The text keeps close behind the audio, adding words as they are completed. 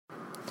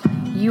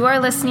You are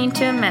listening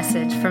to a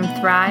message from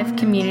Thrive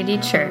Community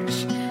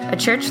Church, a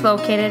church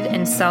located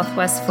in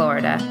Southwest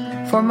Florida.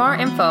 For more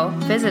info,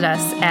 visit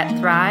us at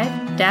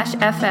thrive-fl.org.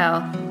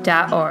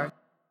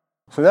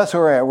 So that's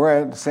where we're at. We're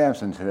at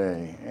Samson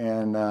today.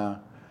 And I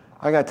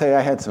got to tell you, I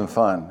had some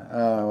fun.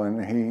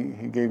 When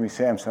he gave me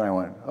Samson, I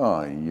went,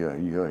 oh,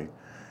 yoy,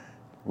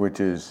 which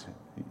is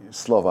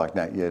Slovak,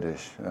 not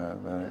Yiddish.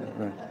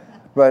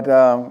 But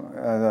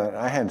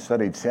I hadn't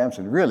studied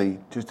Samson, really,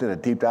 just did a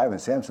deep dive in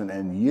Samson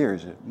in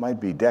years. It might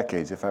be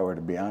decades, if I were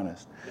to be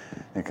honest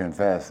and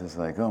confess. It's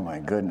like, oh, my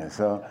goodness.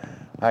 So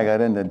I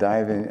got into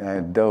diving, and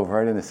I dove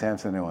right into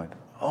Samson and went,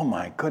 oh,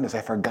 my goodness,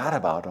 I forgot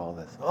about all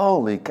this.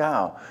 Holy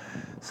cow.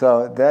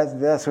 So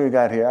that's what we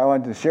got here. I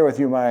wanted to share with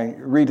you my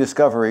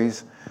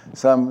rediscoveries,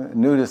 some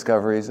new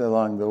discoveries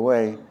along the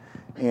way.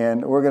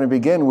 And we're going to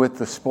begin with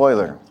the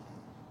spoiler.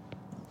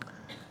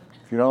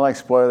 If you don't like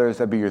spoilers,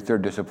 that'd be your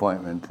third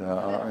disappointment in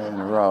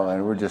a row,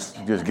 and we're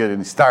just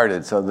getting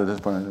started. So the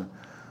disappointment.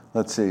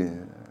 Let's see,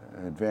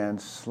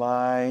 advance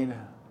slide.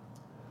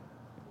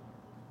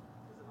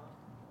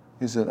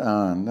 Is it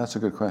on? That's a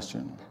good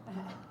question.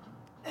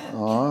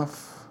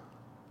 Off,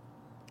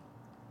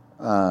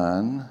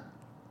 on,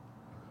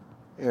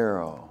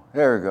 arrow.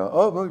 There we go.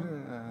 Oh,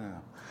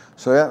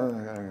 so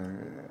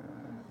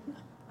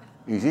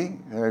easy.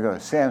 There we go.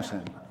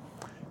 Samson.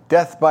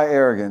 Death by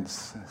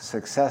arrogance,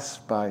 success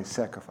by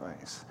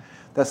sacrifice.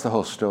 That's the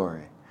whole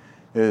story.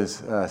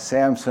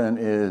 Samson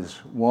is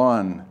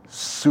one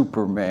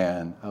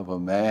Superman of a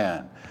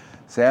man.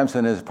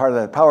 Samson is part of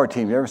that power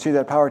team. You ever see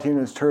that power team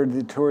that's toured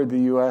the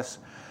U.S.,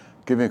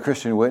 giving a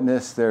Christian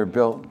witness? They're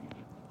built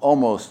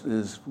almost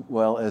as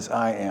well as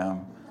I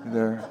am.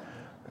 There are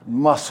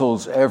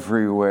muscles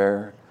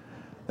everywhere.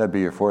 That'd be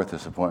your fourth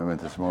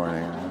disappointment this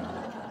morning.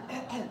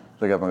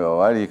 Look up and go,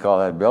 why do you call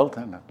that built?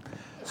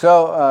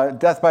 So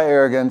death by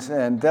arrogance,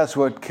 and that's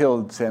what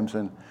killed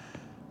Samson.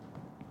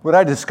 What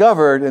I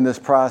discovered in this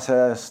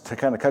process, to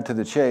kind of cut to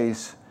the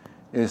chase,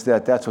 is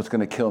that that's what's going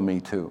to kill me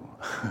too.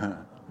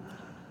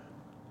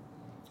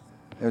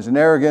 There's an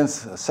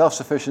arrogance, a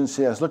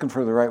self-sufficiency. I was looking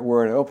for the right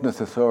word. I opened the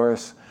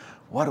thesaurus.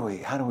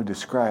 How do we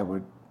describe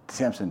what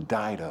Samson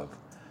died of?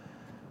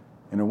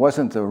 And it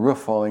wasn't the roof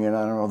falling in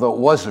on him, although it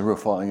was the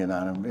roof falling in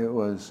on him. It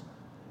was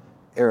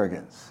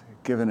arrogance,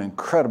 given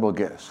incredible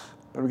gifts.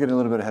 But we're getting a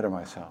little bit ahead of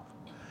myself.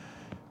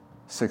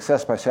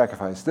 Success by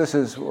sacrifice. This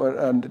is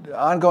an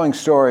ongoing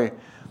story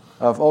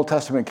of Old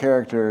Testament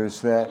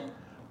characters that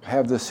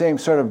have the same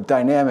sort of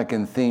dynamic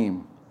and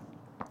theme.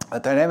 A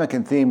dynamic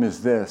and theme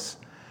is this.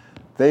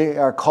 They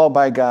are called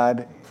by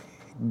God,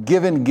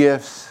 given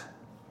gifts,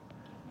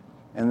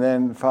 and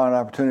then found an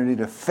opportunity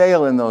to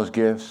fail in those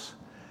gifts.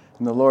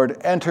 And the Lord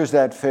enters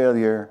that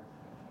failure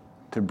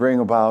to bring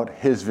about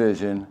His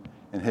vision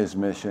and His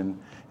mission.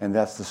 And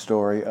that's the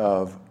story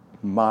of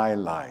my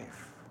life.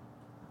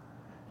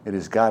 It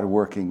is God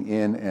working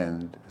in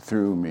and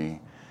through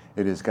me.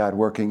 It is God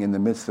working in the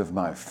midst of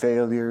my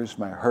failures,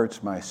 my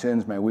hurts, my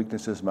sins, my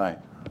weaknesses, I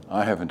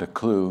haven't a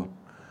clue,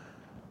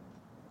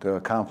 to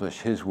accomplish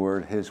His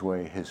word, His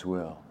way, His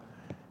will.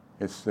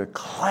 It's the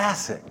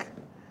classic.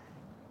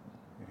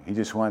 He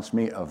just wants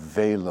me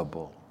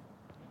available.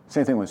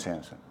 Same thing with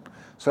Samson.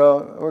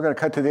 So we're going to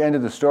cut to the end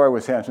of the story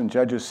with Samson.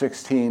 Judges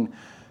 16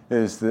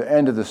 is the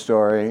end of the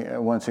story.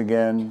 Once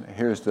again,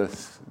 here's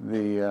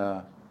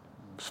the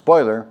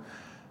spoiler.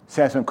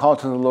 Samson called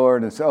to the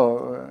Lord and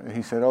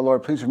he said, oh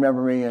Lord, please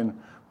remember me and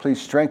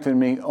please strengthen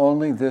me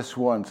only this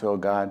once, O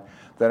God,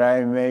 that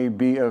I may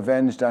be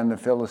avenged on the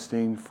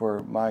Philistine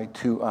for my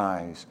 2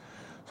 eyes.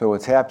 So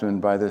what's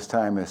happened by this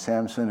time is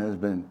Samson has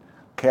been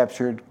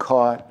captured,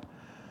 caught,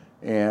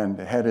 and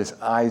had his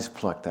eyes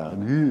plucked out.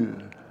 The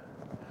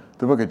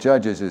book of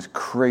Judges is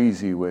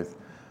crazy with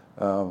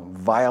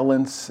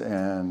violence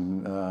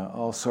and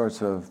all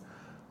sorts of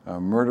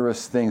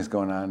murderous things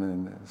going on,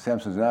 and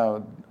Samson's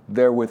now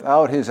there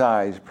without his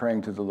eyes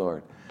praying to the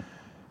Lord.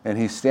 And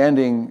he's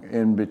standing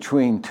in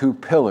between 2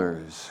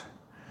 pillars,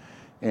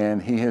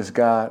 and he has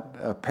got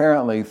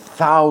apparently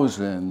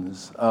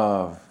thousands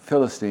of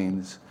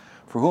Philistines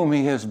for whom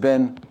he has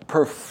been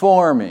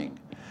performing.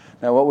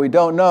 Now what we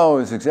don't know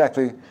is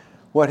exactly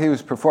what he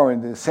was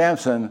performing.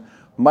 Samson,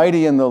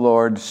 mighty in the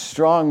Lord,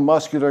 strong,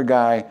 muscular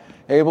guy,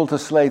 able to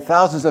slay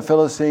thousands of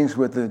Philistines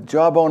with the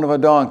jawbone of a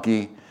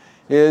donkey,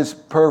 is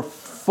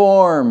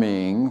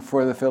performing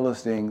for the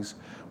Philistines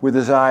with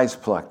his eyes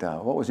plucked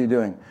out. What was he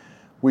doing?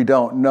 We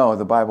don't know.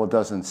 The Bible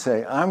doesn't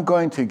say. I'm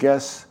going to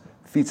guess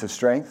feats of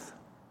strength,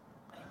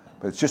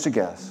 but it's just a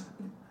guess.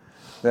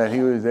 That he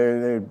was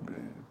there, they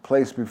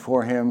placed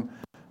before him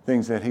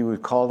things that he was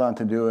called on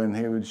to do, and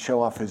he would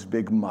show off his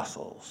big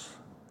muscles.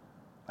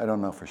 I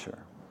don't know for sure.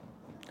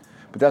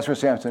 But that's where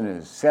Samson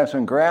is.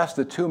 Samson grasped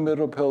the 2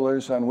 middle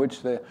pillars on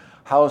which the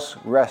house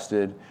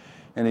rested,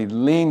 and he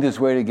leaned his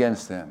weight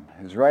against them.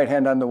 His right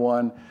hand on the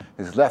one,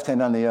 his left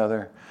hand on the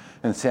other.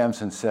 And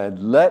Samson said,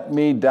 let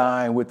me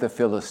die with the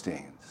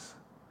Philistines.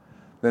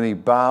 Then he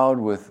bowed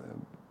with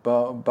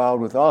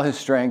all his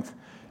strength,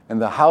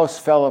 and the house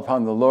fell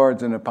upon the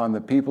lords and upon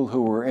the people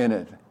who were in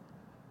it.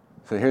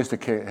 So here's the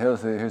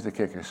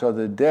kicker. So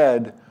the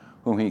dead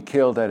whom he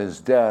killed at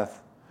his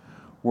death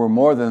were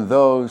more than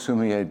those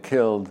whom he had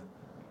killed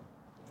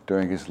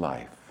during his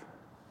life.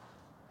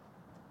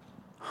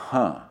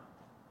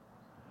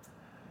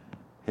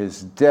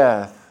 His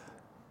death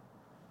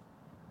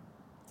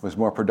was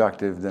more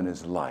productive than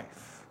his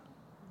life.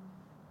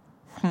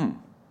 And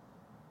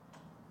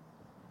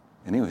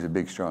he was a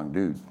big, strong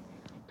dude.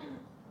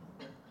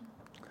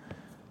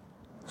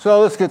 So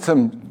let's get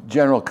some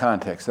general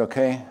context,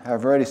 okay?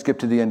 I've already skipped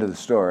to the end of the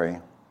story.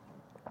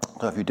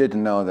 So if you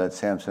didn't know that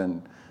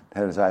Samson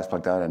had his eyes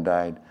plucked out and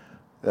died,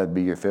 that'd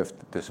be your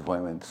fifth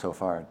disappointment so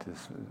far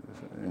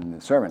in the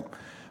sermon.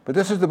 But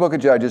this is the book of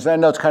Judges. I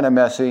know it's kind of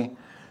messy,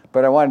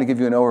 but I wanted to give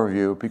you an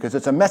overview because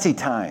it's a messy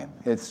time.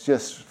 It's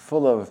just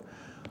full of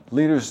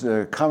leaders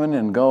coming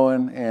and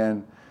going,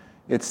 and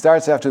it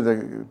starts after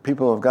the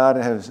people of God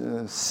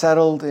have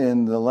settled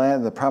in the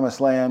land, the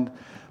promised land,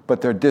 but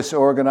they're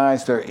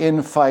disorganized, they're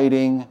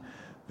infighting,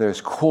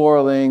 there's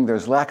quarreling,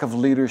 there's lack of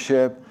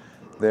leadership,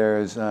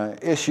 there's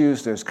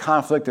issues, there's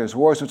conflict, there's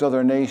wars with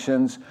other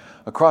nations.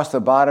 Across the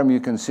bottom you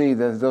can see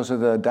that those are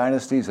the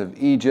dynasties of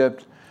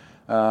Egypt,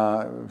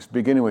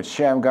 beginning with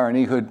Shamgar and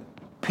Ehud.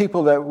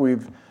 People that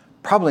we've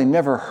probably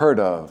never heard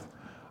of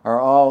are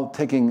all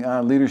taking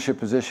on leadership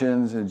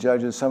positions and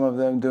judges, some of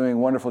them doing a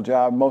wonderful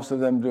job, most of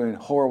them doing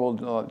horrible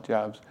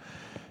jobs.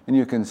 And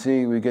you can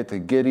see we get to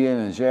Gideon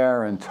and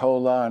Jair and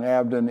Tola and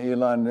Abdon,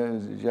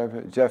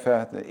 Elon,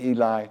 Jephthah,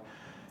 Eli.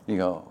 You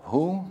go,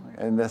 who?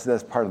 And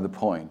that's part of the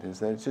point, is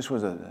that it just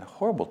was a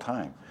horrible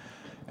time.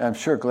 And I'm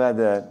sure glad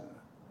that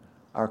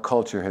our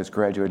culture has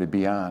graduated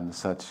beyond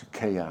such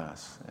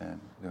chaos and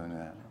doing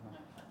that.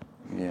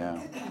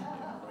 Yeah.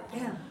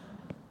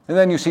 And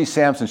then you see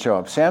Samson show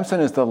up. Samson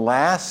is the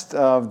last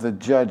of the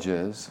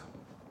judges,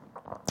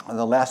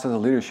 the last of the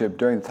leadership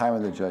during the time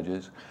of the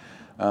judges,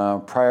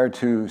 prior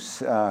to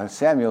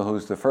Samuel,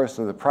 who's the first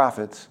of the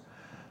prophets,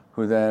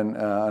 who then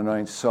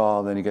anoints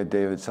Saul. Then you get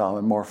David,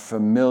 Solomon, more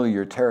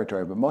familiar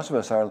territory. But most of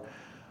us are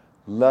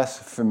less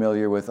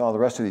familiar with all the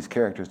rest of these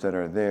characters that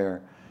are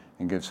there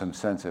and give some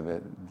sense of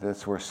it.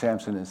 That's where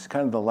Samson is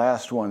kind of the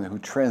last one who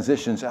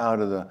transitions out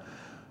of the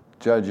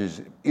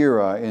judges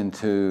era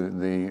into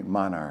the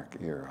monarch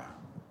era.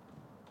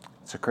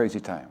 It's a crazy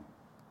time.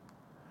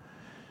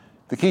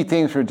 The key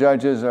themes for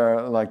Judges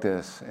are like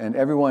this: and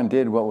everyone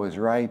did what was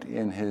right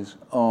in his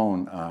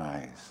own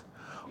eyes.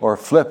 Or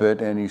flip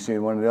it, and you see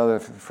one of the other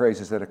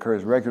phrases that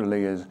occurs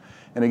regularly is,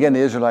 and again the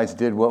Israelites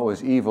did what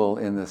was evil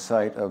in the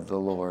sight of the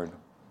Lord.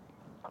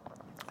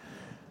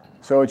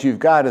 So what you've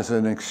got is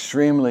an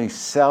extremely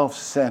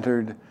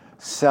self-centered,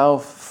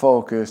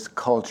 self-focused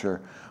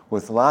culture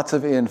with lots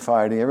of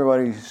infighting.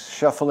 Everybody's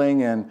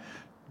shuffling and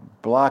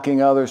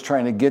blocking others,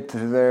 trying to get to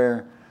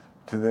their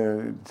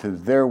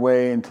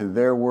way and to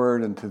their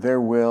word and to their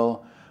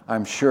will.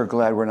 I'm sure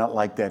glad we're not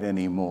like that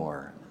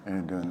anymore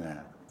in doing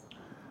that.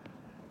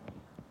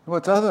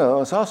 What's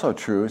also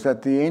true is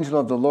that the angel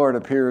of the Lord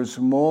appears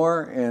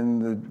more in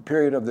the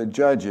period of the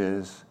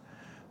judges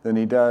than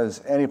he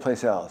does any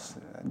place else.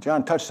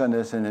 John touched on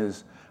this in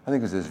his, I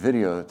think it was his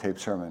videotape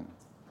sermon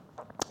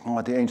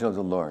about the angel of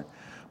the Lord.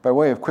 By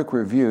way of quick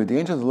review, the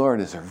angel of the Lord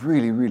is a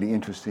really, really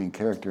interesting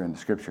character in the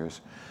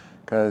scriptures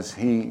because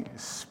he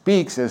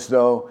speaks as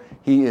though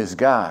he is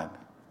God.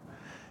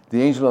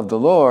 The angel of the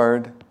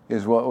Lord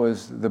is what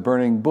was the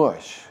burning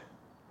bush.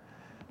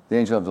 The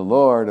angel of the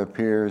Lord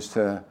appears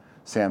to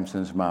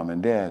Samson's mom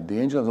and dad. The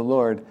angel of the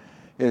Lord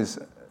is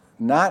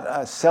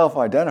not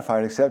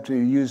self-identified, except he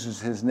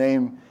uses his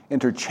name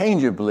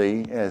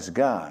interchangeably as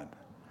God.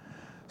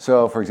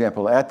 So, for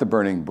example, at the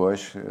burning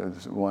bush,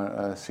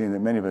 one scene that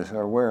many of us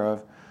are aware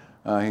of,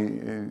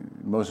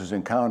 Moses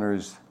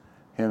encounters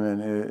him,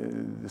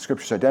 and the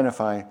scriptures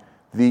identify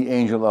the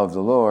angel of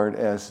the Lord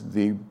as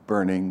the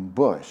burning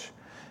bush.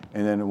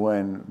 And then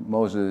when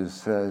Moses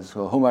says,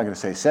 well, who am I going to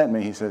say sent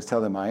me? He says, tell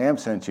them I am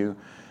sent you.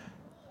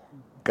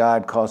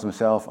 God calls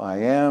himself I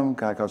am.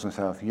 God calls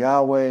himself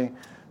Yahweh.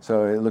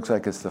 So it looks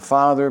like it's the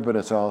Father, but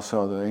it's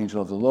also the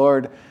angel of the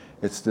Lord.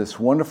 It's this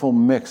wonderful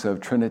mix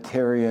of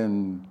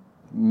Trinitarian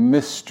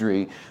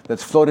mystery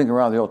that's floating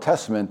around the Old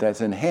Testament that's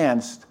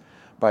enhanced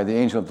by the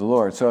angel of the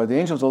Lord. So the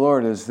angel of the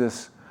Lord is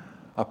this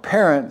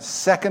apparent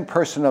second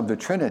person of the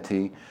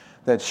Trinity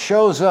that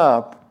shows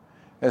up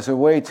as a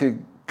way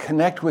to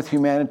connect with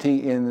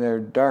humanity in their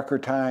darker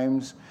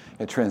times,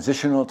 at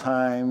transitional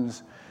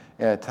times,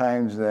 at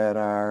times that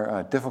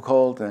are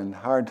difficult and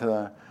hard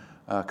to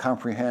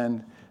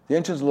comprehend. The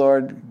angel of the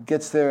Lord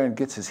gets there and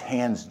gets his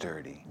hands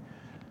dirty.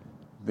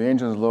 The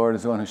angel of the Lord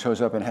is the one who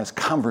shows up and has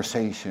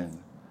conversation.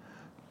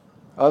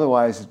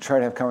 Otherwise, to try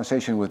to have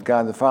conversation with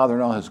God the Father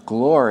in all his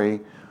glory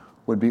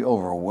would be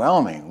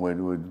overwhelming,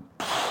 would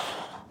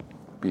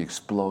be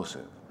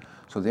explosive.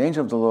 So the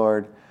angel of the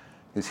Lord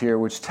is here,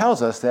 which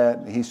tells us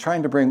that he's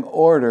trying to bring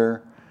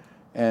order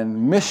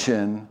and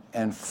mission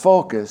and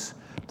focus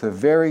to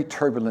very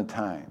turbulent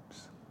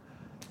times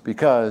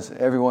because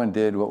everyone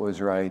did what was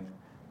right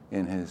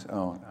in his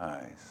own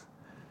eyes.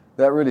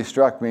 That really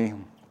struck me,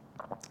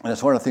 and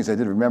it's one of the things I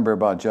did remember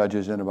about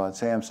Judges and about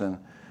Samson.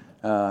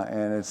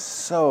 And it's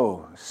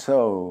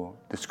so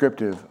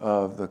descriptive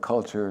of the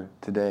culture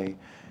today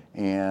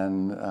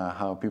and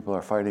how people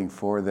are fighting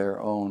for their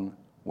own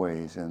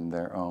ways and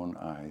their own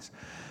eyes.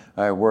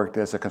 I worked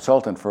as a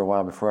consultant for a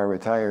while before I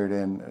retired,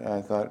 and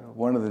I thought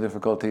one of the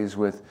difficulties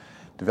with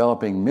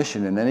developing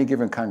mission in any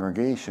given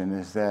congregation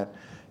is that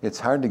it's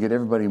hard to get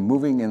everybody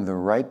moving in the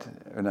right,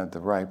 or not the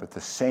right, but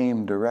the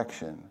same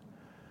direction.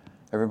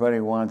 Everybody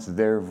wants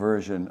their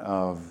version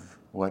of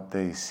what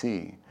they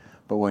see.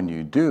 But when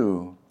you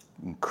do,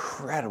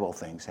 incredible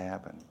things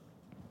happen.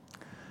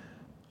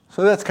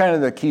 So that's kind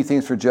of the key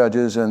themes for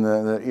Judges and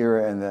the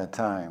era and that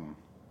time.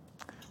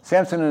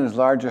 Samson in his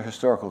larger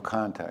historical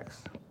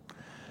context.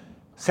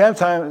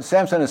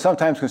 Samson is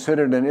sometimes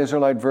considered an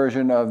Israelite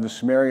version of the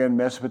Sumerian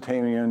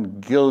Mesopotamian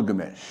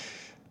Gilgamesh.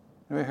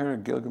 Have you heard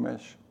of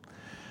Gilgamesh?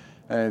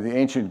 The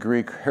ancient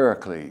Greek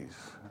Heracles,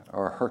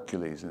 or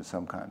Hercules in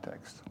some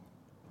context.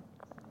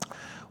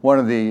 One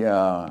of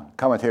the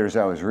commentators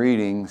I was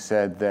reading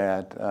said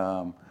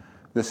that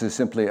this is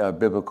simply a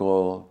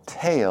biblical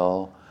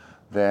tale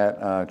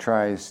that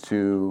tries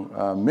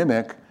to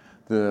mimic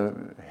the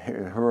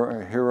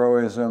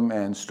heroism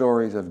and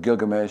stories of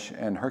Gilgamesh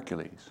and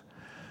Hercules.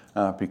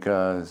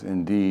 Because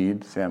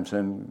indeed,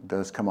 Samson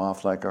does come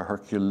off like a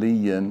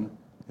Herculean,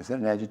 is that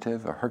an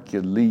adjective? A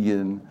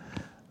Herculean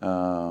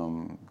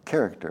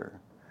character.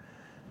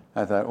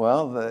 I thought,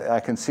 well,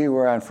 I can see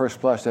where on first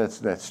blush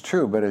that's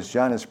true, but as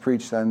John has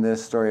preached on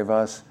this story of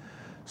us,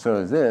 so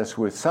is this,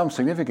 with some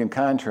significant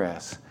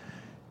contrasts.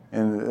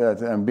 And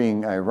I'm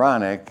being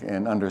ironic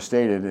and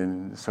understated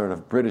in sort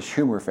of British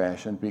humor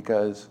fashion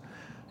because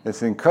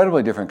it's an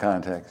incredibly different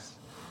context.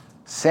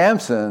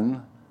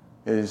 Samson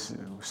is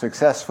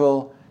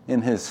successful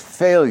in his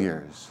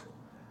failures.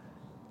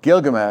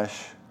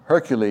 Gilgamesh,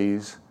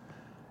 Hercules,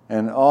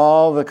 and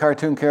all the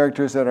cartoon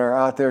characters that are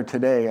out there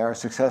today are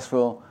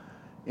successful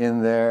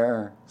in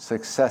their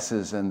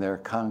successes and their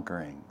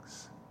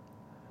conquerings.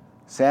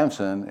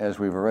 Samson, as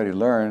we've already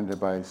learned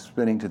by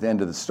spinning to the end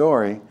of the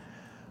story,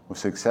 was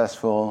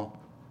successful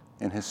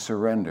in his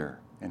surrender,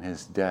 in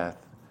his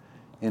death,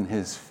 in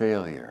his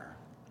failure.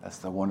 That's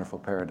the wonderful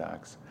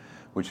paradox,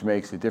 which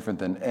makes it different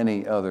than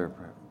any other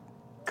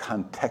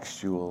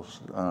contextual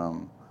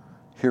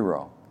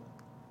hero.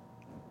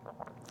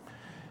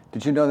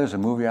 Did you know there's a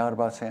movie out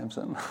about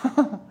Samson?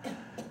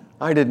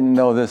 I didn't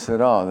know this at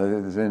all.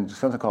 There's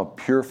something called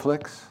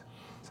PureFlix.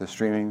 It's a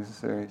streaming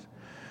series.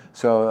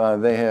 So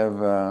they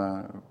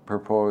have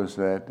proposed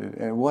that,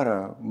 and what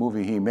a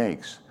movie he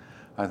makes.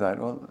 I thought,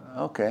 well,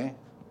 okay,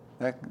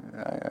 that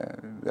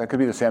could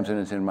be the Samson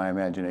that's in my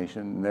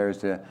imagination. And there's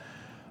the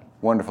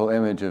wonderful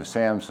image of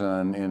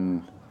Samson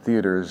in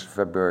theaters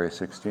February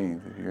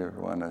 16th, if you ever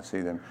want to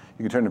see them.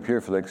 You can turn to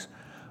PureFlix.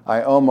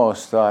 I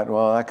almost thought,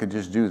 well, I could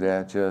just do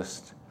that,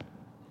 just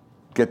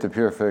get the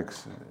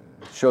PureFlix,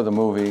 show the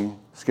movie,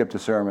 skip the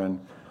sermon,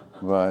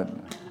 but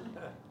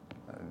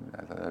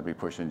I thought that'd be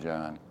pushing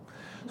John.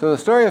 So the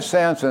story of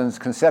Samson's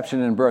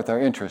conception and birth are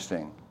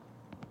interesting.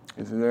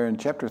 They're in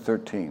chapter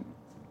 13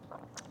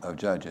 of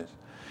Judges.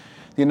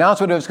 The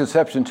announcement of his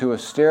conception to a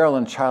sterile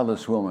and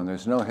childless woman.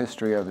 There's no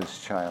history of his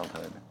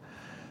childhood.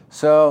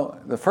 So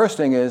the first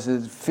thing is,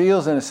 it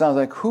feels and it sounds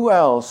like who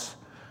else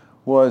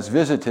was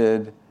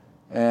visited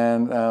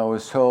and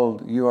was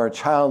told, you are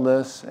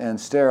childless and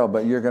sterile,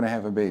 but you're going to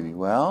have a baby.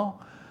 Well,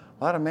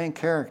 a lot of main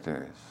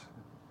characters,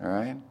 all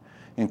right?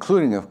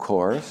 Including, of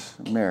course,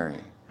 Mary.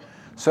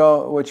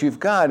 So what you've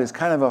got is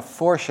kind of a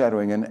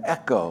foreshadowing, an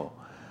echo,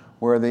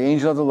 where the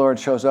angel of the Lord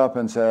shows up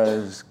and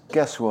says,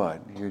 guess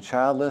what? You're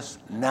childless,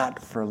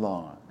 not for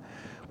long.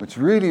 What's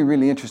really,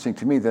 really interesting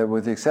to me, that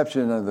with the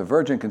exception of the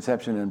virgin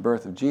conception and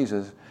birth of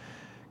Jesus,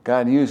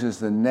 God uses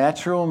the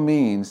natural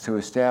means to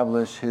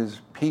establish his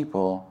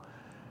people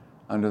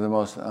under the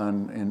most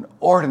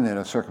inordinate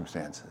of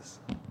circumstances.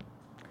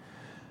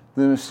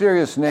 The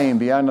mysterious name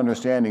beyond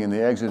understanding in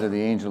the exit of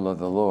the angel of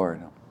the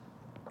Lord.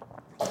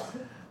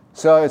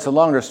 So it's a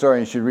longer story,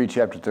 and you should read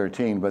chapter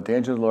 13, but the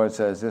angel of the Lord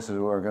says, this is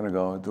where we're going to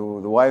go.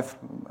 The wife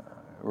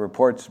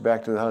reports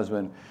back to the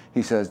husband.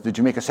 He says, did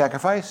you make a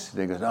sacrifice?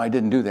 They go, no, I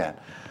didn't do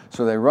that.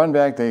 So they run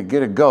back, they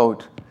get a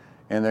goat,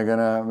 and they're going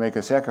to make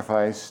a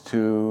sacrifice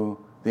to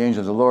the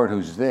angel of the Lord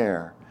who's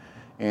there.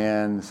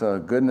 And so,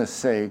 goodness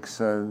sakes,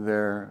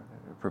 they're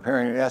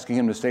preparing, asking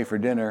him to stay for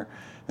dinner,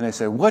 and they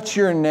say, what's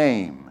your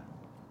name?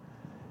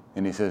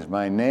 And he says,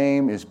 my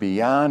name is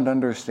beyond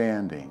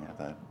understanding. I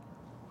thought,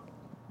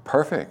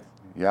 perfect.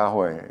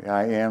 Yahweh,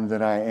 I am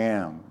that I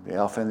am. The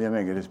Alpha and the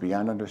Omega, it is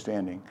beyond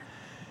understanding.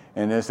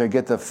 And as they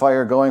get the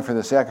fire going for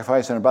the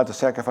sacrifice and about to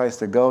sacrifice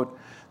the goat,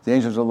 the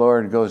angel of the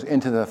Lord goes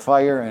into the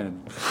fire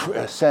and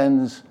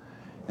ascends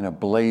in a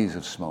blaze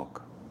of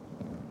smoke.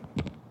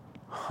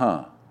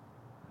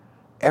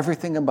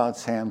 Everything about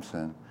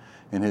Samson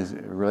and his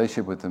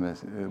relationship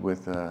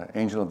with the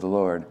angel of the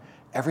Lord,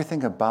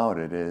 everything about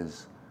it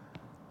is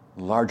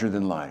larger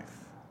than life.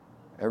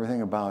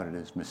 Everything about it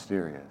is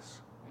mysterious.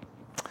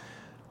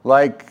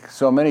 Like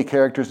so many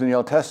characters in the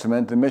Old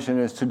Testament, the mission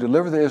is to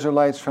deliver the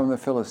Israelites from the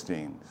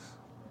Philistines,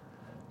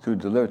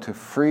 to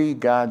free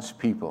God's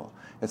people.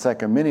 It's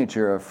like a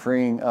miniature of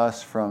freeing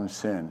us from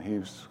sin. He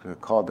was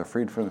called the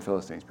freed from the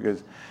Philistines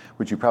because,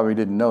 which you probably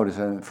didn't notice,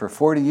 and for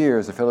 40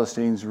 years the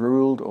Philistines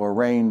ruled or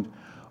reigned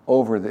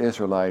over the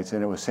Israelites,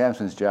 and it was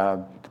Samson's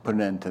job to put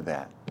an end to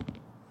that.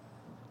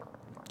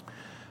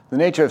 The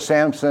nature of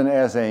Samson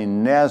as a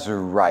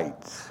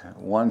Nazarite,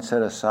 one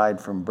set aside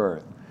from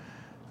birth,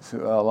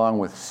 so, along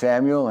with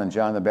Samuel and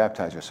John the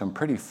Baptizer, some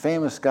pretty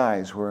famous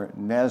guys were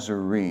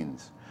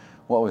Nazarenes.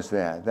 What was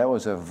that? That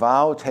was a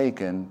vow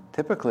taken,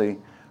 typically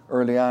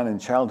early on in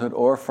childhood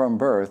or from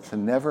birth, to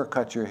never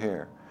cut your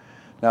hair.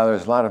 Now,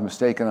 there's a lot of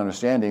mistaken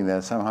understanding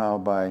that somehow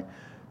by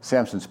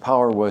Samson's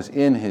power was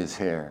in his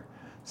hair.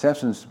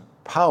 Samson's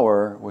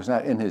power was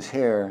not in his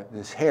hair.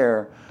 His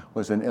hair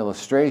was an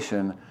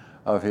illustration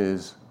of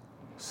his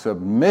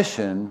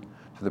submission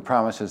to the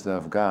promises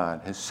of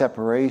God, his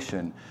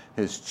separation,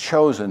 his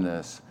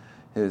chosenness,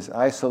 his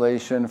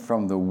isolation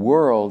from the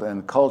world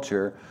and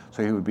culture,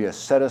 so he would be a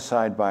set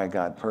aside by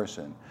God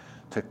person.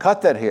 To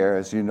cut that hair,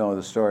 as you know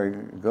the story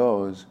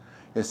goes,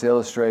 is to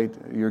illustrate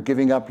you're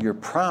giving up your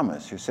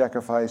promise. You're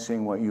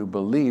sacrificing what you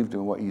believed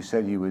and what you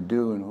said you would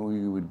do and who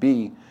you would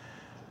be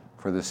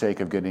for the sake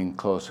of getting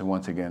close and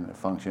once again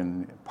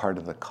function part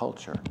of the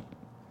culture.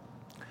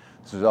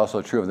 This is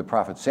also true of the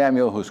prophet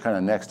Samuel, who's kind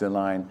of next in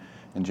line,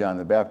 and John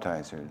the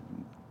Baptizer.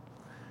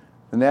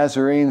 The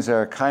Nazarenes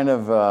are kind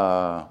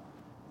of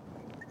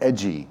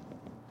edgy,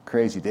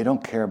 crazy. They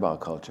don't care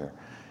about culture.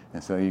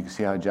 And so you can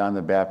see how John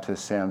the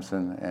Baptist,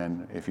 Samson,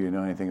 and if you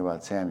know anything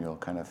about Samuel,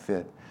 kind of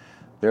fit.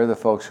 They're the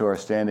folks who are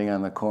standing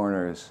on the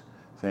corners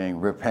saying,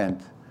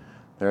 repent.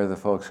 They're the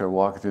folks who are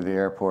walking through the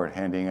airport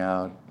handing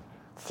out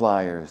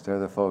flyers. They're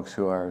the folks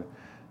who are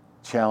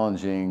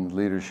challenging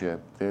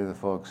leadership. They're the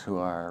folks who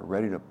are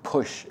ready to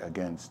push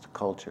against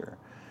culture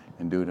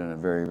and do it in a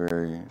very,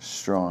 very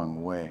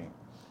strong way.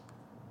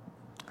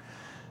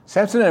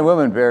 Samson and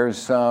women bears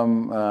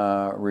some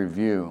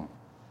review.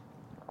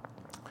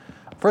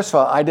 First of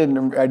all, I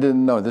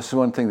didn't know. This is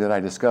one thing that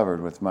I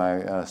discovered with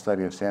my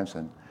study of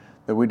Samson,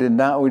 that we do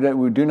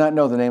not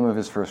know the name of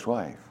his first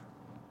wife.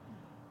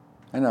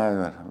 And I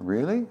went,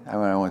 really?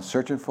 I went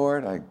searching for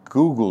it. I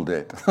Googled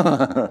it,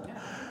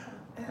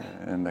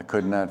 and I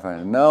could not find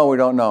it. No, we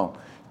don't know.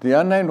 The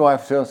unnamed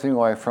wife, Philistine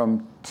wife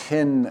from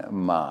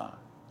Tinmah.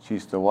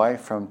 She's the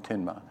wife from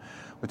Tinmah.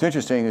 What's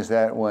interesting is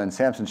that when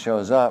Samson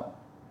shows up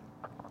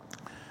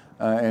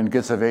and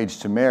gets of age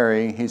to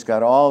marry, he's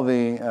got all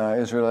the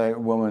Israelite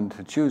women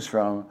to choose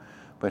from,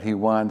 but he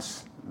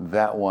wants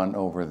that one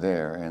over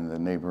there in the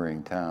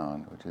neighboring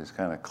town, which is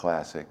kind of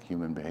classic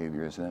human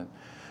behavior, isn't it?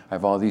 I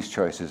have all these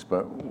choices,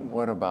 but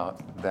what about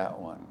that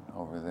one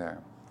over there?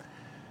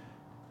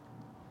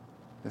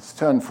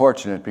 It's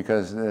unfortunate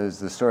because as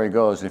the story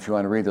goes, if you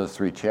want to read those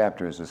 3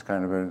 chapters, it's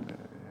kind of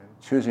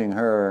choosing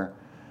her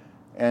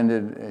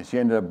she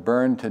ended up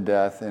burned to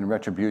death in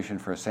retribution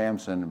for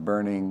Samson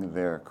burning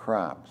their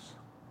crops.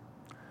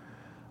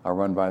 I'll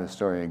run by the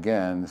story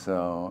again.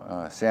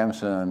 So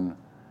Samson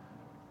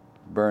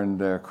burned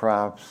their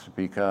crops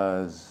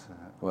because,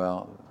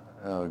 well,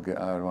 I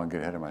don't want to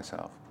get ahead of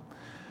myself.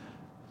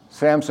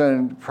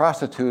 Samson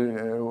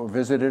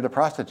visited a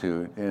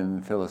prostitute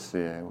in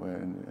Philistia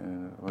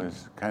and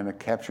was kind of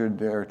captured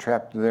there,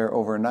 trapped there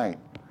overnight.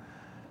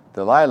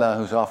 Delilah,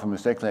 who's often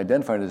mistakenly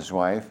identified as his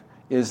wife,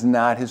 is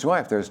not his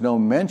wife. There's no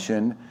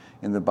mention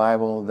in the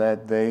Bible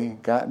that they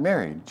got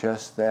married,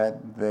 just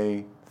that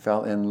they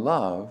fell in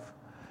love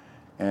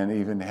and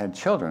even had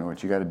children,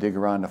 which you got to dig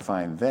around to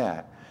find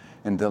that.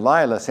 And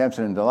Delilah,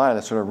 Samson and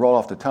Delilah sort of roll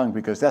off the tongue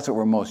because that's what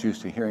we're most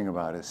used to hearing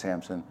about is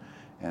Samson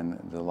and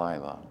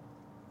Delilah.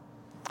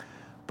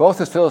 Both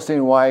his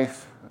Philistine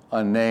wife,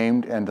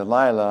 unnamed, and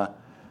Delilah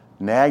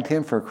nagged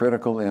him for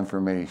critical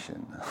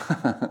information.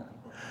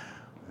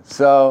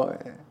 So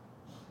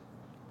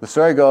the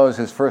story goes,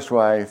 his first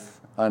wife,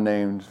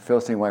 unnamed,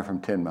 Philistine wife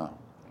from Tinmah.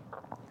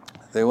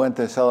 They went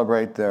to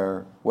celebrate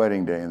their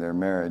wedding day and their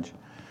marriage.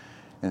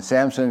 And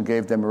Samson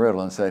gave them a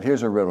riddle and said,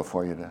 here's a riddle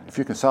for you. If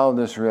you can solve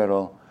this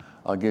riddle,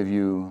 I'll give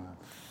you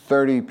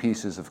 30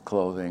 pieces of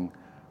clothing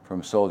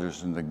from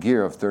soldiers and the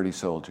gear of 30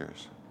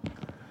 soldiers.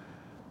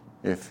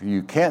 If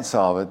you can't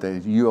solve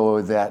it, you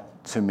owe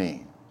that to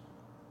me.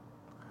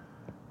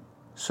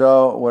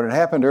 So what had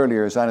happened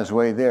earlier is on his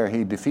way there,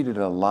 he defeated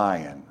a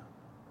lion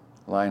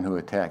who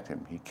attacked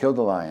him. He killed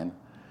the lion,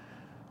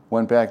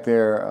 went back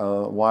there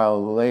a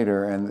while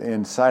later, and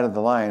inside of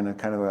the lion, a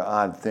kind of an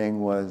odd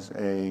thing, was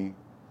a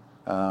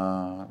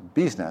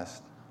bee's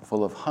nest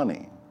full of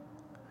honey.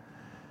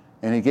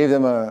 And he gave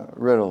them a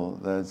riddle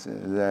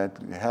that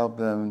helped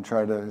them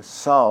try to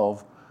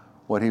solve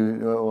what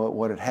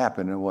had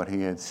happened and what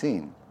he had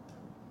seen.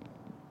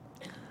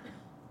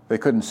 They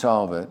couldn't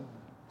solve it,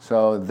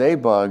 so they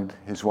bugged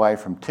his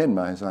wife from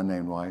Tinmah, his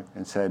unnamed wife,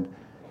 and said,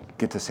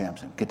 get to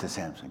Samson, get to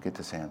Samson, get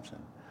to Samson.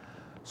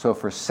 So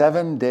for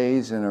 7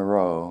 days in a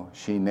row,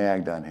 she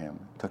nagged on him.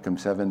 It took him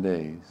 7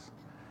 days,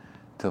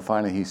 till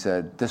finally he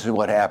said, this is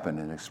what happened,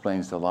 and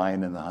explains the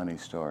lion and the honey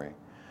story.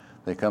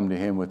 They come to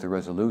him with the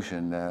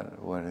resolution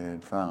that what he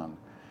had found.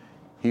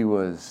 He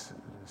was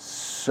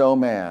so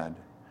mad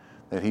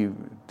that he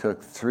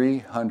took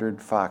 300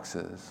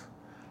 foxes,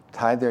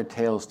 tied their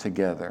tails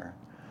together,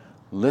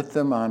 lit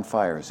them on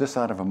fire. Is this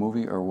out of a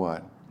movie or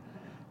what?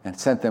 And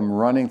sent them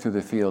running through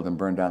the field and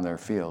burned down their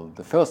field.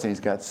 The Philistines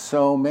got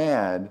so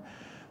mad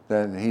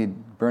that he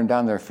burned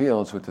down their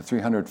fields with the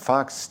 300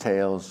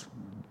 foxtails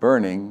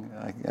burning.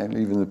 I'm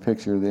even the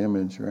picture of the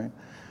image, right?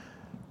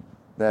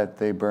 That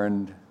they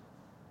burned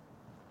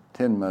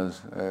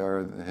Tinma's,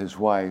 or his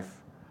wife,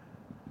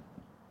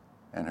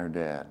 and her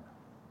dad.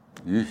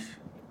 Yeesh.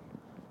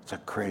 It's a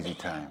crazy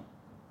time.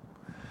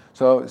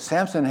 So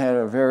Samson had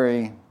a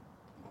very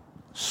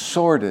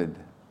sordid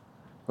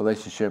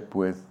relationship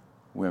with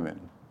women.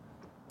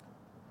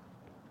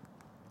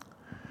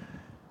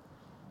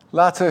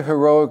 Lots of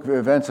heroic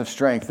events of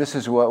strength. This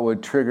is what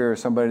would trigger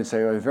somebody to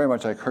say, oh, very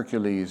much like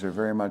Hercules or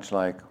very much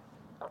like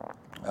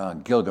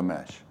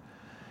Gilgamesh.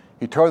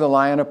 He tore the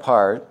lion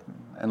apart,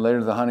 and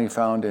later the honey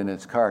found in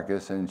its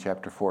carcass in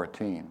chapter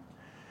 14.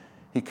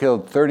 He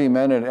killed 30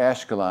 men at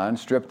Ashkelon,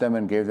 stripped them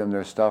and gave them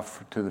their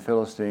stuff to the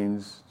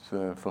Philistines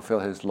to fulfill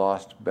his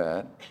lost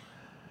bet.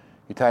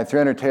 He tied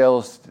 300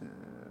 tails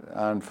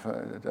on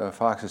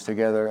foxes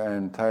together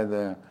and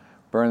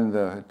burned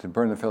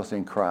the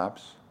Philistine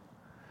crops.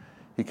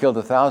 He killed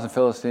 1,000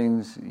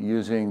 Philistines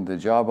using the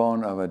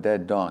jawbone of a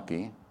dead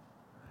donkey.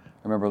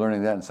 I remember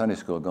learning that in Sunday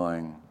school,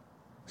 going,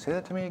 say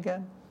that to me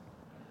again?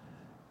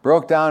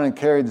 Broke down and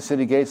carried the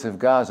city gates of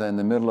Gaza in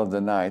the middle of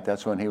the night.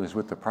 That's when he was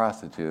with the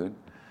prostitute.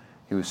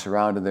 He was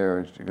surrounded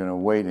there, going to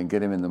wait and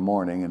get him in the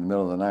morning. In the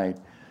middle of the night,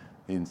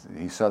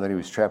 he saw that he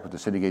was trapped with the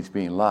city gates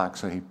being locked,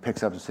 so he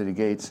picks up the city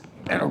gates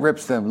and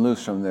rips them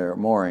loose from their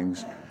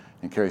moorings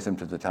and carries them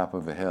to the top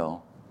of a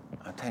hill.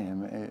 I'm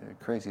telling you,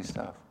 crazy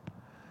stuff.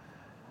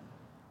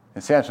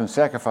 And Samson's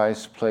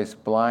sacrifice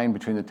placed blind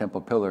between the temple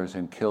pillars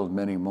and killed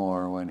many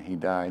more when he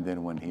died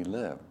than when he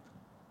lived.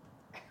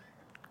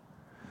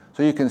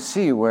 So you can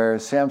see where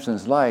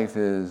Samson's life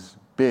is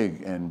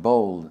big and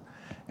bold,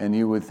 and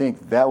you would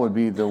think that would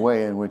be the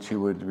way in which he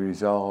would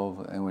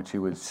resolve, in which he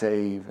would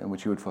save, in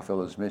which he would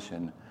fulfill his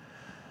mission.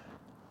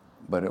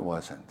 But it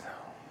wasn't.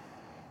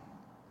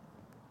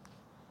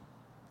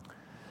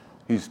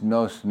 He's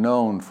most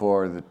known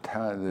for the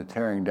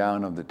tearing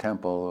down of the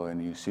temple,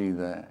 and you see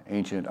the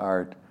ancient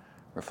art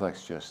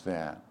reflects just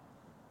that.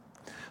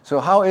 So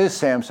how is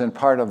Samson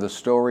part of the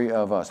story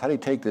of us? How do you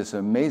take this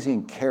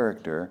amazing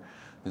character,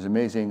 his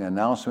amazing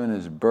announcement,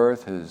 his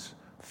birth, his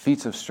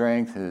feats of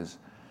strength, his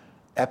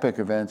epic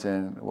events,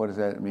 and what does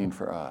that mean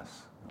for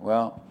us?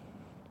 Well,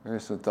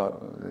 here's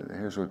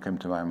what came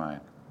to my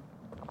mind.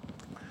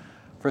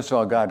 First of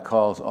all, God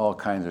calls all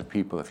kinds of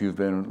people. If you've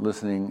been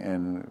listening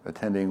and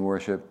attending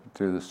worship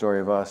through the story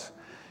of us,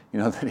 you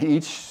know that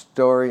each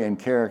story and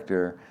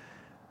character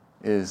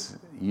is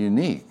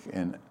unique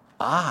and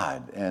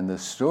odd, and the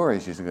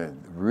stories just go,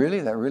 really?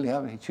 That really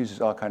happened? He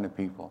chooses all kinds of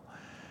people.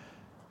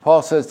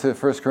 Paul says to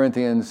 1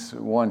 Corinthians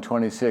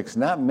 1:26,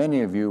 not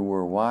many of you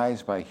were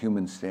wise by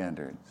human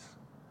standards.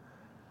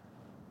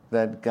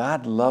 That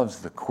God loves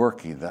the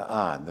quirky, the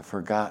odd, the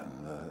forgotten,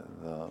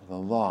 the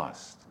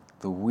lost,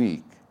 the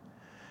weak.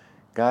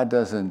 God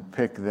doesn't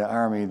pick the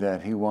army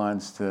that he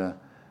wants to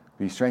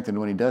be strengthened.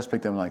 When he does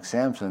pick them like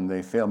Samson,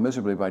 they fail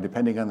miserably by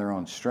depending on their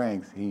own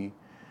strength. He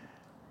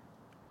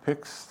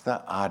picks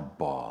the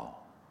oddball.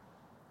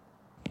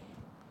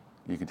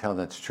 You can tell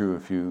that's true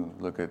if you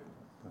look at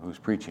who's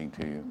preaching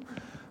to you.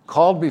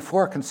 Called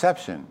before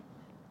conception,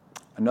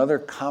 another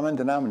common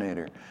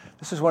denominator.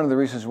 This is one of the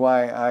reasons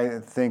why I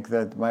think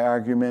that my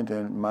argument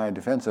and my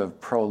defense of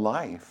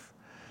pro-life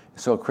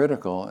is so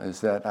critical, is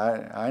that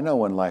I know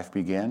when life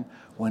began,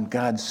 when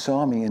God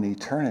saw me in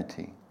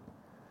eternity,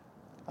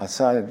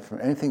 aside from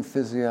anything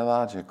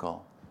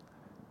physiological,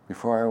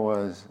 before I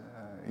was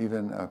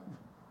even a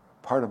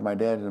part of my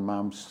dad and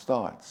mom's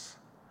thoughts.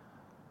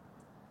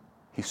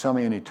 He saw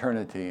me in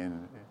eternity,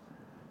 and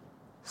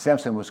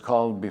Samson was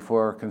called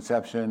before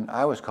conception.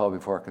 I was called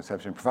before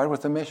conception, provided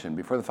with a mission.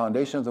 Before the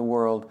foundation of the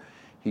world,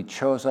 he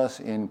chose us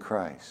in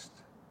Christ.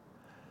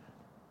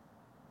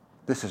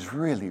 This is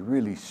really,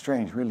 really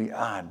strange, really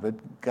odd, but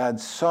God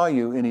saw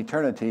you in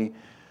eternity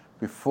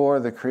before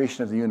the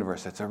creation of the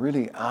universe. It's a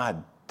really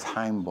odd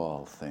time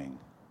ball thing.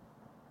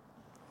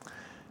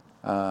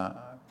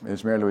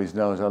 As Mary Louise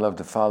knows, I love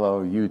to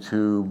follow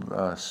YouTube,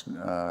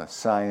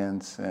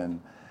 science,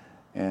 and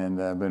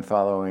I've been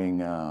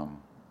following a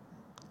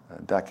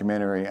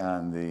documentary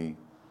on the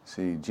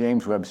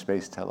James Webb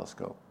Space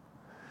Telescope.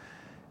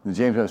 The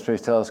James Webb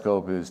Space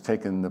Telescope has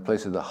taken the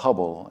place of the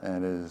Hubble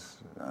and is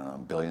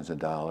billions of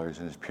dollars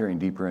and is peering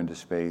deeper into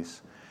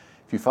space.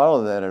 If you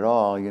follow that at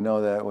all, you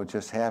know that what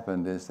just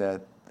happened is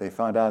that they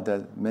found out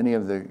that many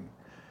of the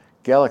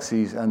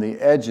galaxies on the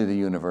edge of the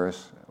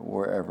universe,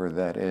 wherever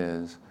that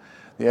is,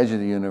 the edge of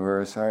the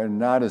universe, are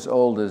not as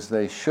old as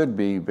they should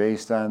be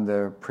based on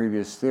their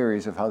previous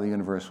theories of how the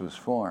universe was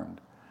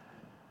formed.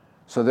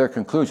 So their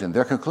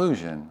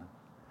conclusion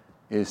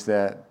is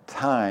that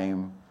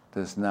time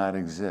does not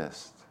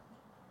exist.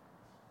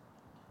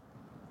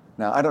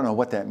 Now, I don't know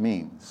what that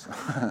means.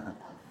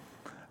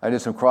 I did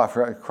some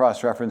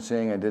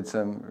cross-referencing, I did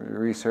some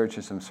research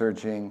and some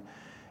searching,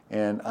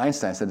 and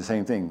Einstein said the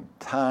same thing.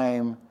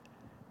 Time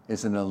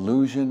is an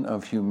illusion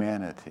of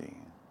humanity.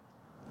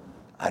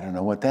 I don't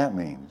know what that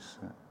means.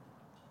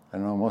 I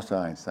don't know what most of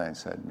Einstein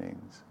said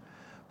means.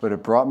 But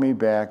it brought me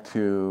back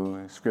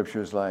to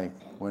scriptures like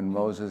when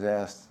Moses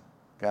asked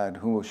God,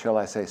 who shall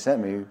I say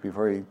sent me,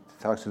 before he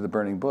talks to the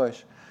burning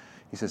bush.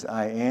 He says,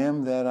 I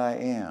am that I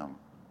am.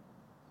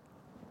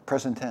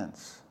 Present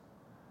tense.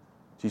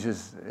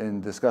 Jesus,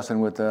 in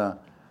discussing with the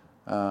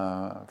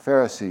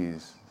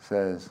Pharisees,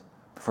 says,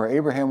 for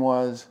Abraham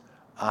was,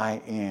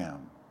 I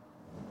am.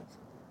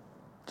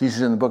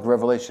 Jesus in the book of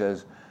Revelation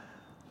says,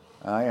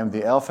 I am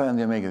the Alpha and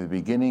the Omega, the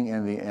beginning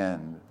and the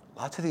end.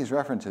 Lots of these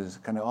references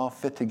kind of all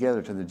fit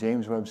together to the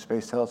James Webb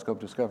Space Telescope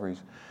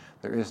discoveries.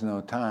 There is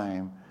no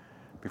time.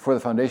 Before the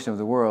foundation of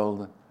the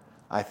world,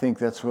 I think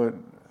that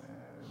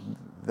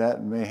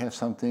may have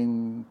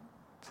something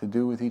to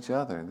do with each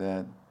other.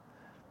 That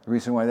the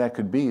reason why that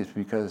could be is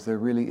because there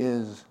really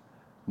is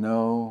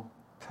no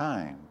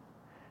time.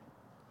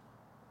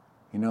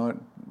 You know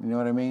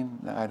what I mean?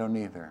 I don't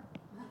either.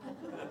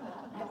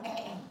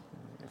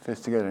 It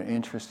fits together in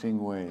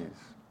interesting ways.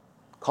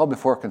 Called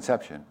before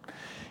conception.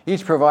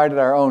 Each provided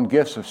our own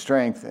gifts of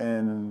strength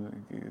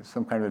and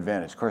some kind of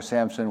advantage. Of course,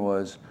 Samson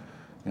was,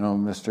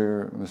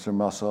 Mr.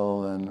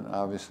 Muscle, and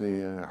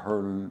obviously a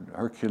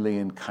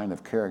Herculean kind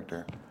of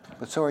character.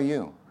 But so are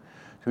you.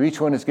 To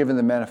each one is given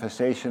the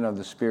manifestation of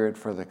the Spirit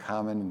for the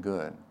common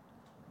good.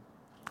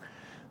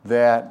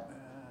 That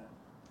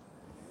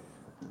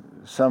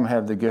some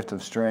have the gift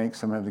of strength,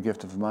 some have the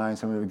gift of mind,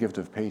 some have the gift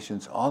of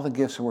patience. All the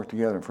gifts work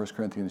together in 1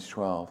 Corinthians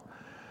 12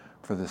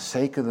 for the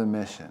sake of the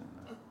mission.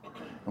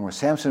 And where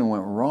Samson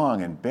went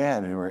wrong and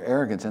bad, and where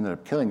arrogance ended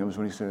up killing him, was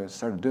when he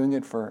started doing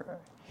it for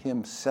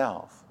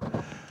himself.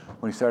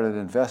 When he started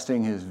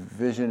investing his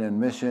vision and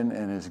mission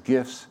and his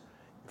gifts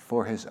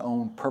for his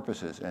own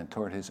purposes and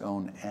toward his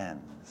own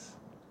ends.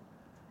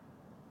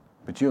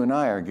 But you and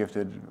I are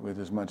gifted with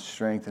as much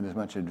strength and as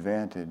much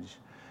advantage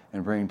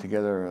in bringing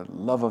together a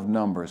love of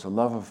numbers, a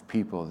love of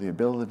people, the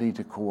ability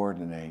to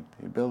coordinate,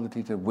 the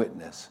ability to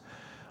witness.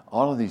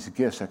 All of these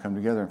gifts that come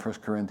together in 1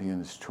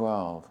 Corinthians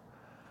 12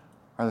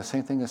 are the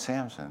same thing as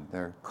Samson.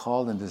 They're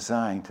called and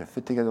designed to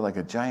fit together like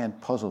a giant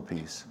puzzle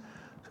piece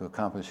to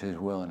accomplish his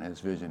will and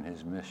his vision,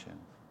 his mission.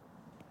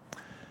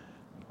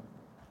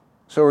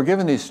 So we're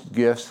given these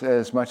gifts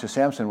as much as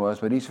Samson was,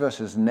 but each of us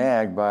is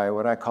nagged by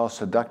what I call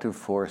seductive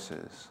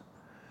forces.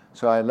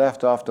 So I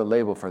left off the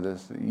label for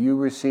this. You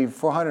receive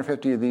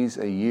 450 of these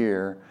a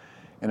year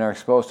and are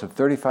exposed to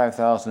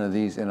 35,000 of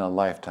these in a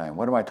lifetime.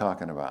 What am I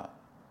talking about?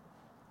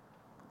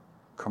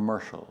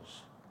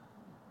 Commercials.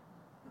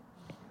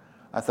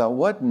 I thought,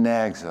 what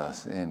nags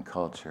us in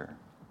culture?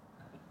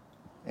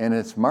 And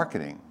it's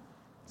marketing.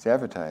 It's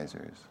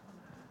advertisers.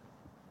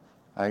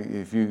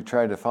 If you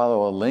try to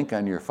follow a link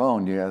on your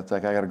phone, it's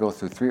like I got to go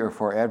through 3 or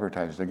 4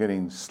 advertisers. They're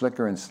getting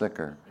slicker and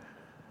slicker.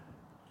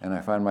 And I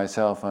find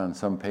myself on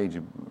some page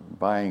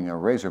buying a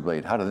razor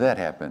blade. How did that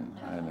happen?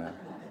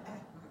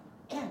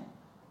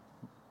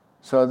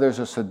 So there's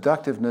a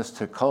seductiveness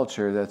to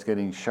culture that's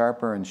getting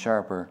sharper and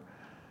sharper,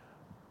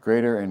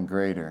 greater and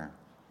greater.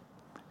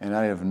 And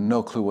I have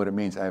no clue what it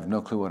means. I have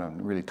no clue what I'm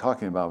really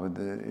talking about,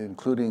 but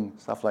including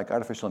stuff like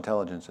artificial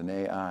intelligence and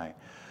AI,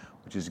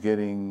 which is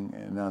getting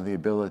now the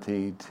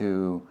ability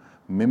to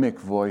mimic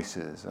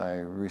voices. I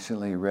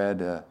recently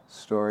read a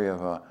story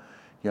of a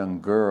young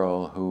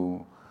girl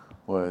who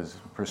was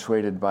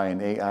persuaded by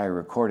an AI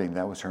recording.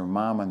 That was her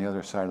mom on the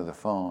other side of the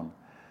phone.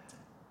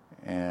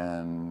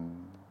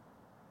 And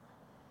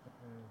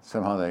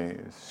somehow they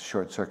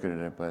short-circuited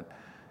it, but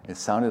it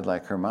sounded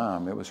like her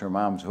mom. It was her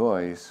mom's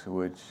voice,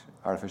 which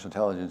artificial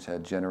intelligence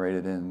had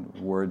generated in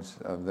words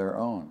of their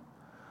own.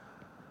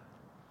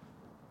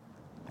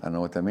 I don't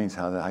know what that means,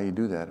 how you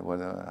do that.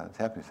 What's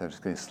happening? It's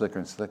just getting slicker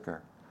and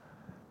slicker.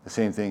 The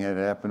same thing had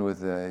happened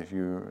with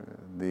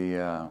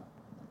the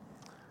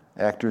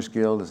Actors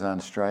Guild is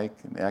on strike,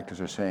 and the actors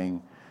are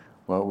saying,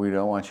 what we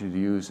don't want you to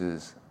use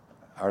is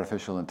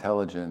artificial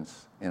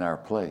intelligence in our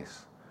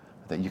place.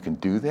 That you can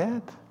do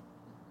that?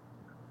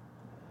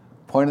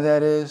 Point of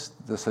that is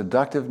the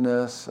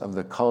seductiveness of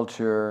the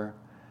culture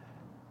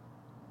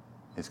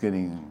is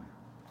getting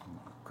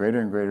greater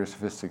and greater,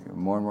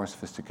 more and more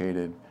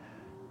sophisticated,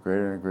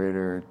 greater and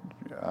greater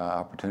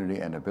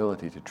opportunity and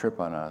ability to trip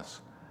on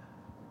us,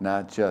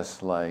 not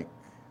just like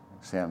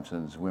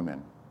Samson's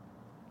women.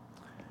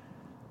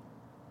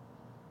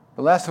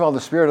 But last of all, the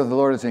Spirit of the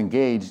Lord is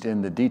engaged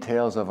in the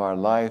details of our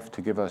life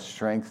to give us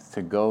strength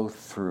to go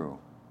through.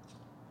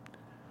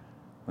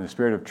 When the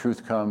Spirit of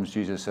truth comes,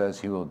 Jesus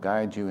says He will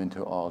guide you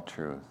into all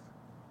truth.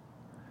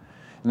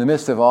 In the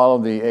midst of all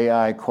of the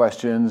AI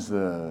questions,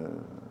 the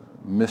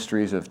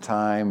mysteries of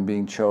time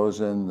being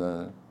chosen,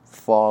 the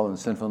fall and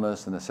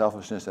sinfulness and the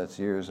selfishness that's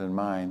yours and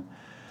mine,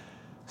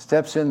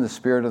 steps in the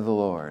Spirit of the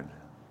Lord,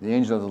 the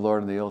angel of the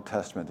Lord in the Old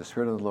Testament, the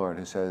Spirit of the Lord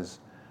who says,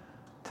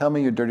 tell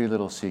me your dirty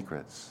little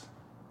secrets.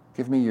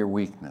 Give me your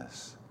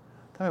weakness.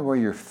 Tell me where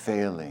you're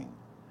failing.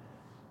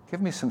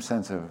 Give me some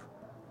sense of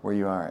where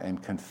you are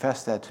and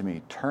confess that to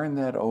me. Turn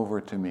that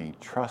over to me.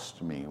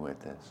 Trust me with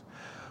this.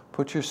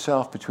 Put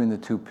yourself between the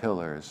two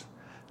pillars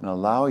and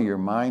allow your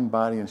mind,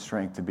 body, and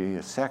strength to be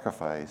a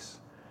sacrifice,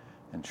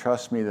 and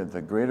trust me that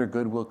the greater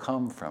good will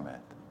come from it.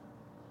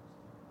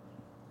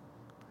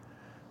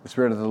 The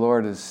Spirit of the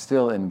Lord is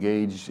still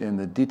engaged in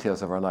the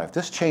details of our life.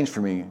 This changed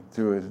for me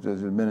through the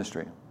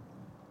ministry.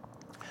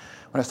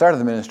 When I started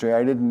the ministry,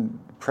 I didn't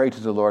pray to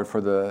the Lord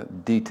for the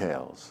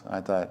details.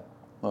 I thought,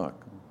 look,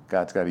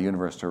 God's got a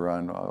universe to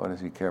run. What does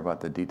he care about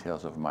the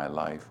details of my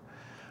life?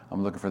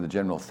 I'm looking for the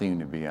general theme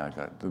to be on.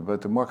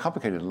 But the more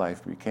complicated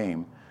life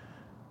became,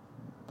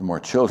 the more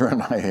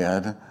children I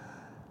had,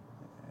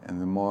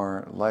 and the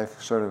more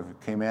life sort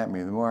of came at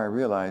me, the more I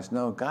realized,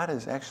 no, God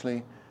is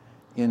actually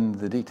in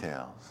the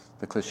details.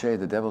 The cliche,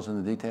 the devil's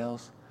in the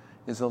details,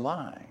 is a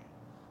lie.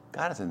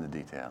 God is in the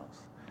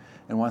details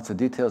and wants the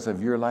details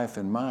of your life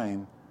and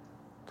mine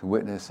to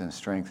witness and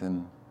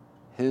strengthen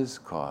his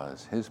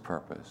cause, his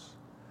purpose,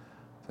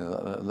 to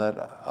let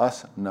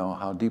us know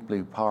how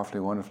deeply, powerfully,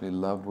 wonderfully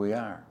loved we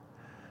are.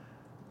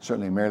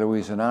 Certainly Mary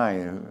Louise and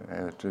I,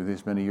 after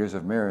these many years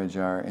of marriage,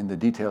 are in the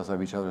details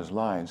of each other's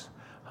lives.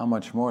 How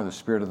much more the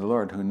Spirit of the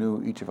Lord, who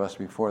knew each of us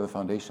before the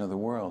foundation of the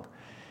world,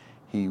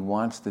 he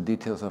wants the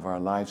details of our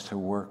lives to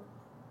work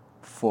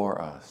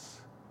for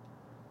us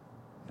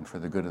and for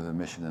the good of the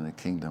mission and the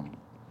kingdom.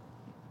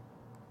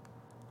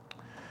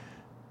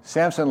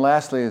 Samson,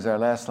 lastly, is our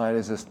last slide,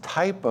 is this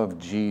type of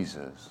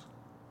Jesus.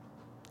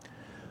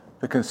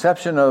 The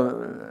conception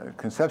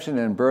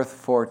and birth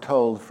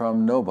foretold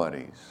from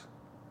nobodies.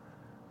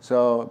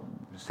 So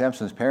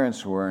Samson's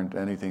parents weren't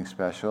anything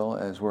special,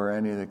 as were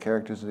any of the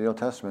characters of the Old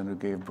Testament who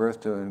gave birth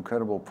to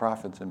incredible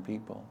prophets and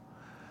people.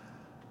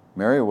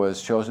 Mary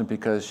was chosen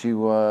because she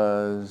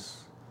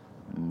was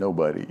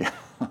nobody,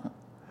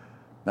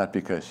 not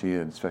because she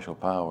had special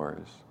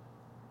powers.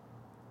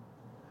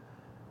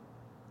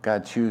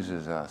 God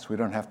chooses us. We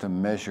don't have to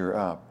measure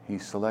up. He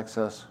selects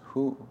us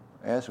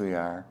as we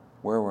are,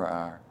 where we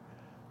are,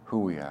 who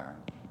we are.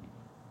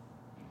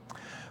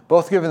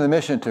 Both given the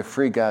mission to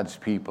free God's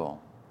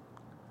people.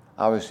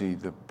 Obviously,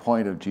 the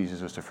point of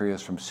Jesus was to free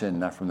us from sin,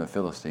 not from the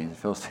Philistines.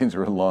 The Philistines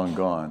were long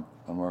gone,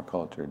 from our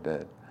culture,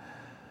 dead.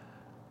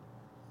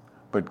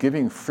 But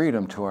giving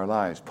freedom to our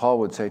lives. Paul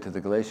would say to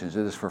the Galatians,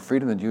 it is for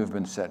freedom that you have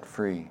been set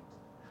free.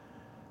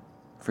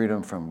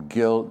 Freedom from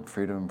guilt,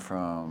 freedom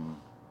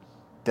from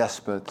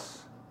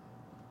despots,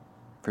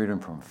 freedom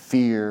from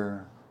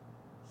fear.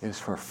 It is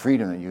for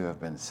freedom that you have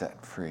been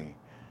set free.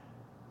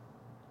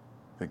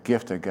 The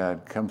gift that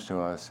God comes to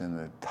us in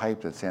the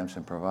type that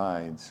Samson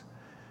provides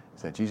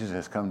is that Jesus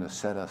has come to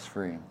set us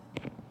free.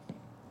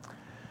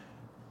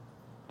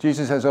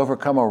 Jesus has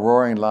overcome a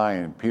roaring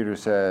lion. Peter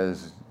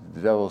says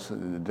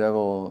the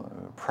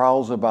devil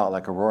prowls about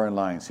like a roaring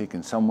lion,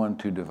 seeking someone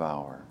to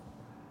devour.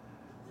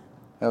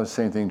 That was the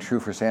same thing true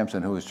for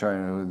Samson, who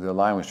the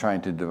lion was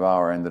trying to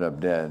devour, ended up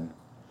dead.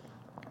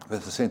 But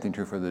it's the same thing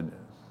true for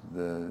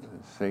the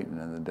Satan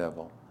and the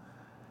devil.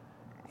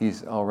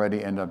 He's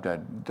already ended up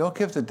dead. Don't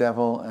give the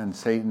devil and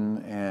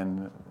Satan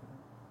and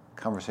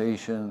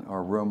conversation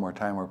or room or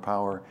time or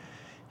power.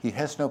 He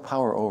has no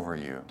power over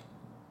you.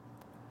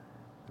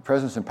 The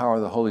presence and power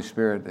of the Holy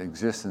Spirit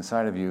exists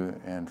inside of you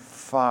and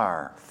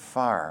far,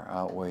 far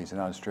outweighs and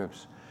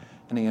outstrips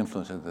any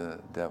influence of the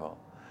devil.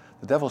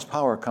 The devil's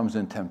power comes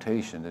in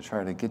temptation to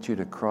try to get you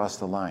to cross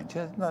the line.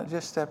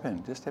 Just step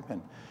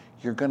in.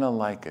 You're going to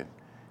like it.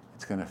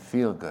 It's going to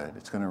feel good.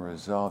 It's going to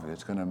resolve you.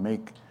 It's going to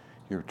make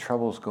your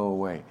troubles go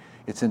away.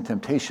 It's in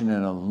temptation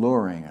and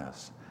alluring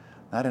us,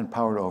 not in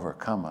power to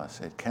overcome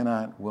us. It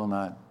cannot, will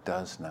not,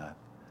 does not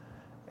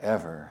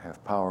ever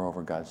have power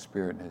over God's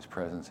Spirit and his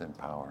presence and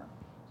power.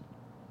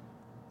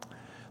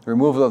 The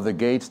removal of the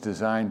gates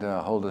designed to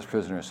hold us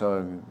prisoners.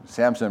 So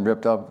Samson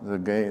ripped up the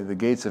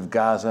gates of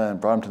Gaza and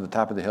brought him to the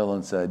top of the hill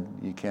and said,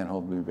 you can't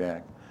hold me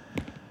back.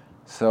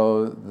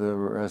 So the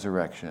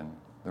resurrection,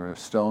 the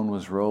stone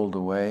was rolled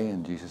away,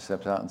 and Jesus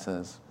steps out and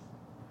says,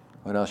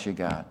 what else you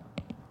got?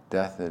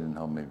 Death didn't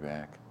hold me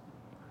back.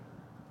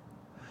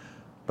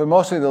 But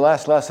mostly the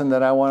last lesson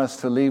that I want us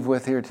to leave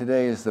with here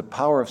today is the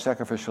power of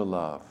sacrificial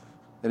love.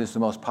 It is the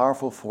most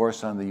powerful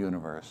force on the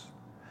universe.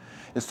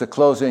 It's the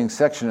closing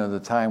section of the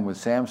time with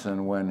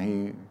Samson when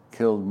he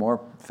killed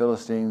more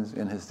Philistines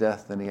in his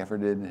death than he ever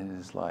did in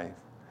his life.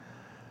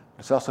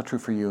 It's also true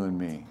for you and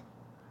me.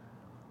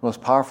 The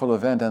most powerful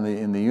event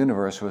in the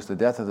universe was the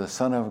death of the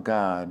Son of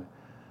God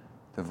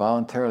to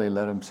voluntarily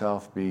let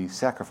himself be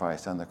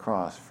sacrificed on the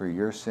cross for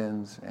your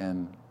sins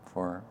and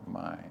for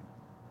mine.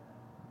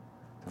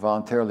 To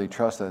voluntarily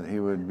trust that he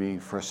would be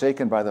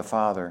forsaken by the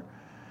Father,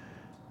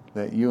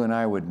 that you and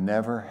I would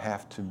never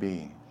have to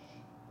be.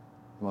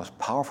 The most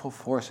powerful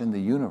force in the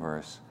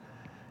universe,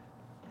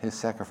 his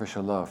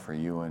sacrificial love for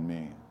you and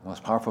me. The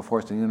most powerful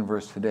force in the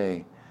universe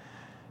today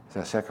is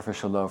our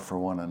sacrificial love for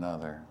one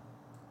another.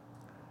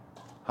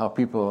 How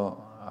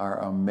people are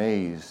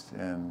amazed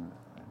and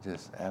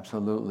just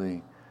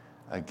absolutely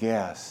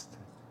aghast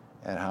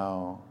at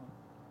how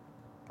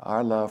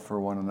our love for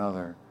one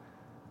another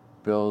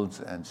builds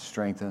and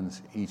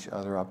strengthens each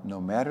other up, no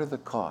matter the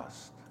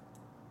cost.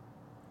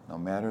 No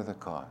matter the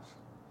cost.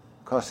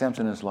 It cost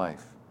Samson his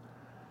life.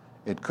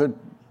 It could,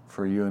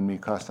 for you and me,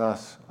 cost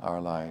us our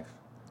life.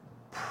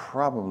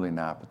 Probably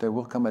not, but there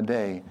will come a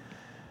day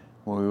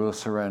when we will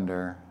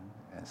surrender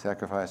and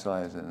sacrifice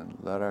our lives and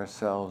let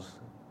ourselves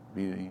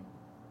be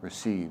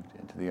received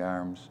into the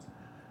arms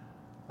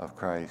of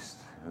Christ,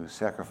 whose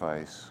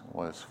sacrifice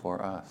was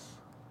for us.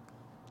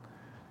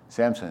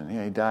 Samson,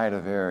 he died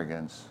of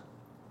arrogance,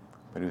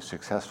 but he was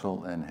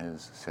successful in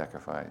his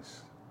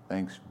sacrifice.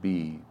 Thanks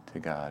be to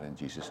God in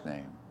Jesus'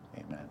 name.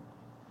 Amen.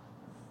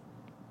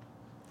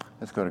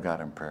 Let's go to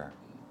God in prayer.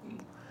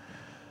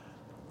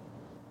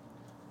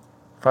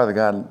 Father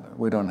God,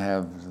 we don't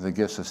have the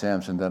gifts of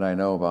Samson that I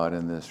know about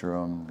in this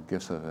room,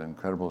 gifts of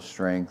incredible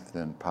strength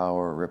and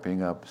power,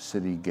 ripping up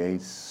city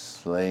gates,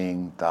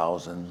 slaying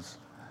thousands.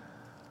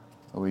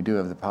 But we do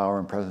have the power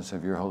and presence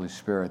of your Holy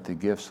Spirit, the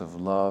gifts of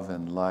love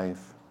and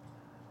life.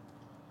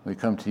 We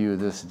come to you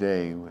this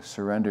day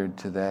surrendered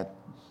to that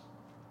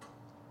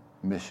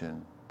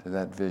mission, to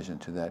that vision,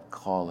 to that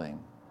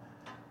calling,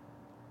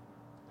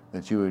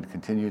 that you would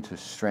continue to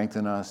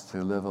strengthen us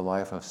to live a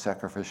life of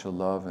sacrificial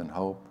love and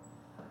hope,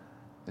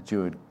 that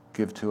you would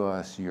give to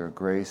us your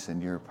grace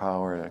and your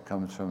power that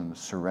comes from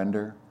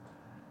surrender,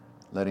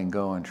 letting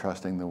go and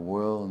trusting the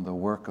will and the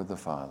work of the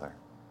Father.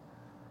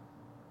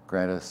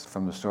 Grant us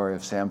from the story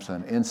of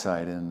Samson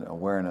insight and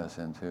awareness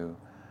into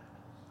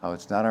how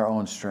it's not our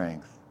own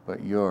strength,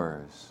 but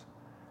yours,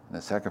 and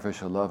the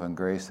sacrificial love and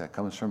grace that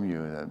comes from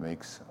you that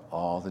makes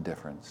all the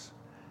difference.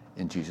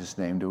 In Jesus'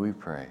 name do we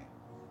pray.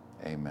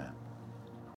 Amen.